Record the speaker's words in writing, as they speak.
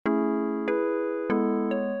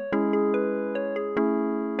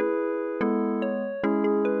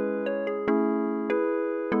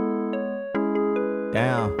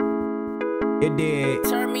Now, it did.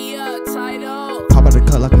 Turn me up, title. Pop out the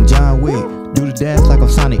cut like I'm John Wick. Do the dash like I'm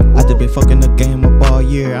Sonic. I just been fucking the game up all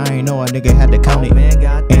year. I ain't know a nigga had to count it. Man,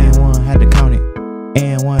 goddamn. And one had to count it.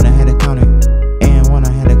 And one I had to count it. And one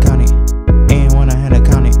I had to count it. And one I had to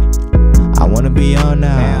count it. I wanna be on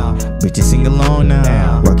now. Bitches sing along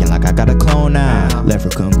now. Working like I got a clone now. Left her,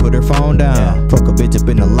 couldn't put her phone down. Fuck a bitch up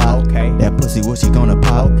in the lot. Okay. That pussy, what she gonna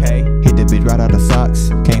pop? Okay. Hit the bitch right out of socks.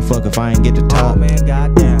 Can't fuck if I ain't get the top. Oh man,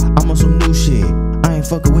 goddamn. I'm on some new shit. I ain't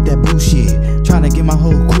fucking with that bullshit. Tryna get my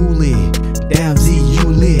whole crew lit. Damn Z, you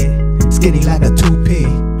lit. Skinny like a toothpick,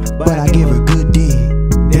 but I give her good dick.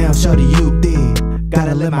 Damn shorty, you thick.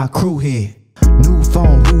 Gotta let my crew hit. New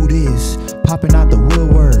phone, who this? Popping out the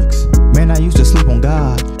woodworks. Man, I used to sleep on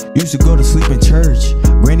God. Used to go to sleep in church.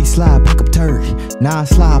 Granny slide, pick up turk. Now I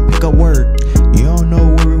slide, pick up work. You don't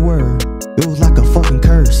know where we were. It was like a fucking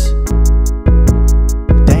curse.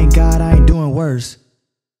 Thank God I ain't doing worse.